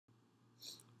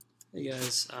Hey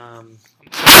guys, I'm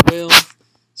Whale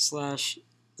slash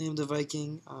Lambda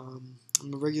Viking.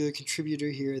 I'm a regular contributor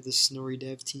here at the Snorri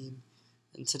Dev team,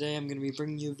 and today I'm going to be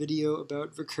bringing you a video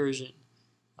about recursion,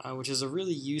 which is a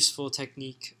really useful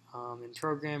technique in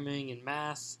programming and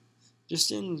math,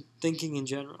 just in thinking in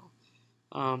general.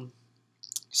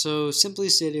 So simply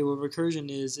stated, what recursion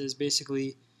is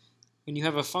basically when you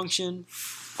have a function.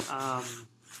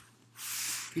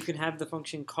 You can have the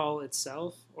function call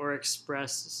itself or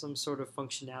express some sort of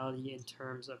functionality in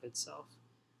terms of itself.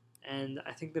 And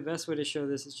I think the best way to show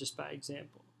this is just by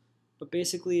example. But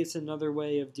basically, it's another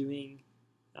way of doing,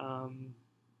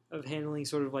 of handling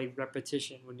sort of like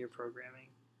repetition when you're programming.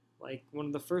 Like one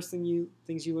of the first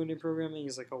things you learn in programming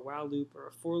is like a while loop or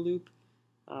a for loop,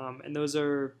 and those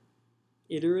are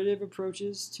iterative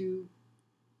approaches to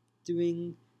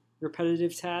doing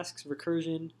repetitive tasks.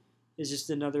 Recursion is just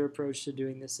another approach to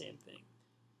doing the same thing.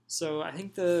 So I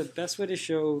think the best way to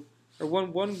show, or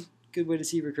one good way to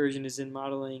see recursion is in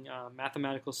modeling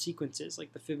mathematical sequences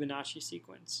like the Fibonacci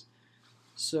sequence.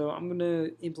 So I'm going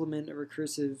to implement a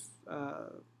recursive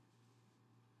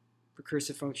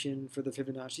function for the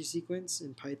Fibonacci sequence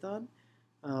in Python.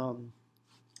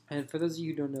 And for those of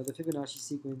you who don't know, the Fibonacci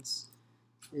sequence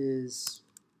is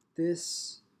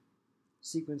this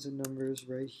sequence of numbers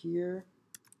right here.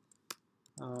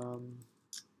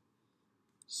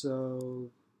 So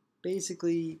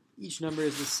basically, each number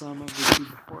is the sum of the two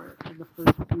before it, and the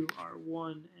first two are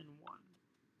 1 and 1,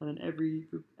 and then every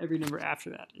number after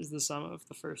that is the sum of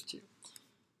the first two.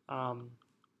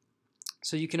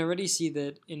 So you can already see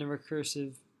that in a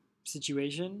recursive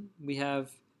situation, we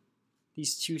have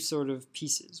these two sort of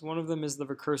pieces. One of them is the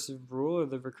recursive rule or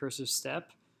the recursive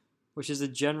step, which is a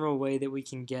general way that we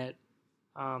can get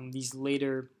these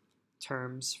later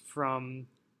terms from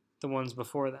the ones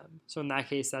before them. So in that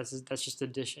case, that's just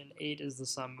addition. 8 is the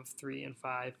sum of 3 and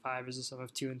 5. 5 is the sum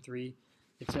of 2 and 3,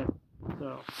 etc.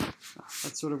 So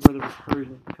that's sort of where the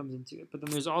recursion comes into it. But then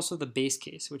there's also the base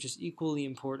case, which is equally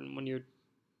important when you're,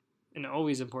 and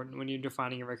always important when you're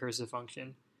defining a recursive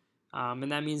function.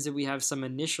 And that means that we have some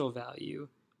initial value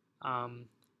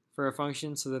for a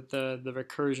function so that the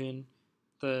recursion,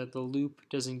 the loop,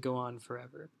 doesn't go on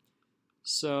forever.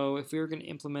 So if we were going to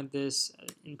implement this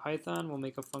in Python, we'll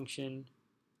make a function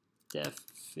def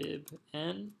fib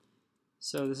n.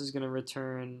 So this is going to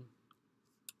return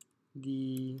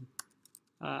the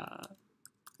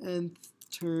nth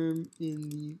term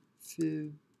in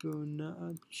the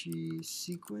Fibonacci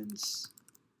sequence.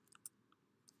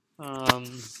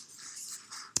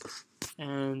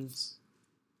 And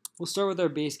we'll start with our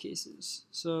base cases.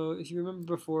 So if you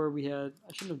remember before, we had,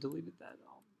 I shouldn't have deleted that.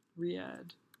 I'll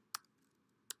re-add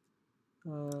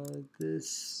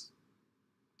this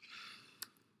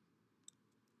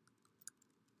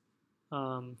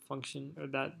function, or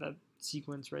that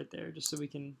sequence right there, just so we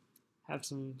can have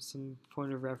some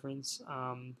point of reference.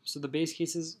 So the base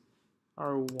cases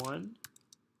are 1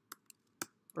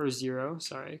 or 0,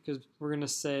 sorry, because we're going to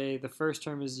say the first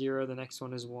term is 0, the next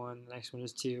one is 1, the next one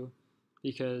is 2,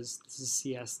 because this is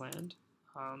CS land,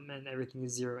 and everything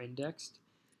is 0 indexed.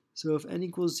 So if n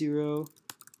equals 0,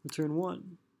 return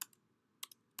 1.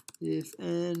 If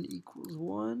n equals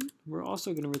 1, we're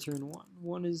also going to return 1.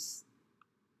 1 is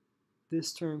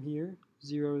this term here.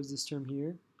 0 is this term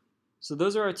here. So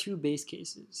those are our two base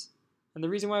cases. And the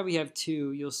reason why we have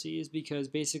two, you'll see, is because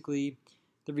basically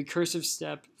the recursive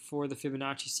step for the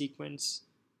Fibonacci sequence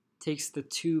takes the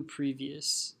two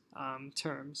previous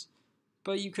terms.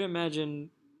 But you could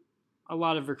imagine a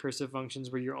lot of recursive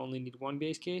functions where you only need one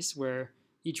base case, where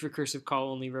each recursive call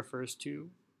only refers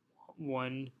to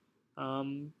one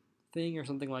thing or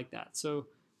something like that. So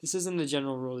this isn't a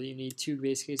general rule that you need two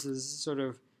base cases. This is sort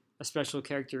of a special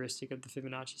characteristic of the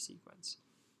Fibonacci sequence.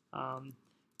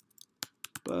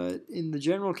 But in the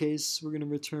general case, we're going to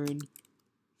return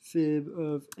fib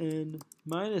of n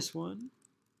minus 1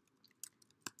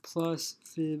 plus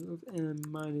fib of n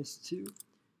minus 2.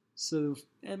 So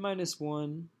n minus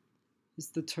 1 is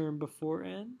the term before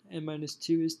n minus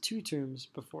 2 is two terms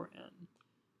before n.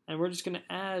 And we're just going to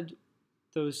add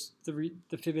the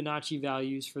Fibonacci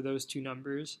values for those two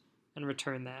numbers and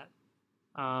return that.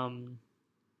 And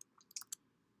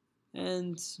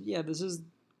yeah, this is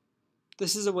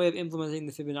a way of implementing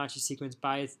the Fibonacci sequence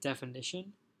by its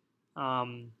definition.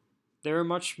 There are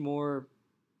much more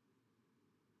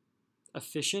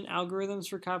efficient algorithms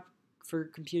for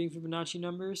computing Fibonacci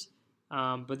numbers,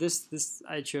 but this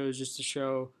I chose just to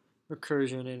show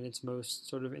recursion in its most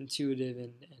sort of intuitive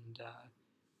and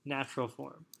natural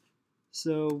form.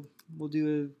 So we'll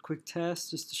do a quick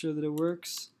test just to show that it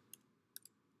works.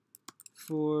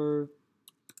 For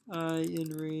I in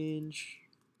range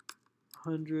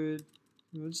 500,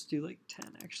 let's do like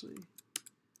 10 actually.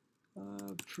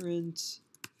 Print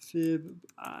fib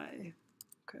I.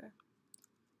 Okay.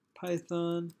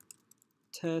 Python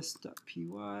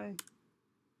test.py.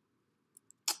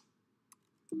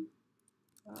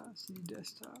 C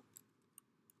desktop.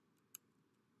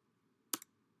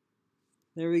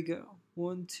 There we go.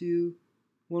 1, 2,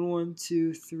 1, 1,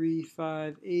 2, 3,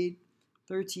 5, 8,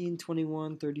 13,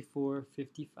 21, 34,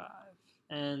 55.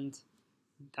 And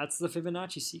that's the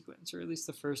Fibonacci sequence, or at least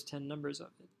the first 10 numbers of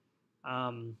it.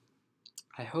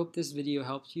 I hope this video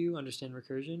helped you understand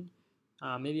recursion.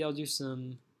 Maybe I'll do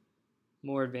some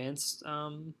more advanced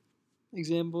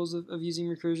examples of using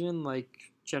recursion,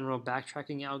 like general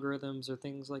backtracking algorithms or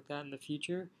things like that in the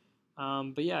future.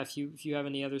 But yeah, if you have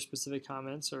any other specific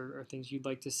comments or things you'd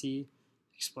like to see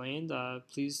explained,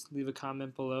 please leave a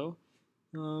comment below.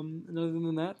 And other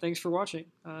than that, thanks for watching.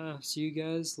 See you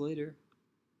guys later.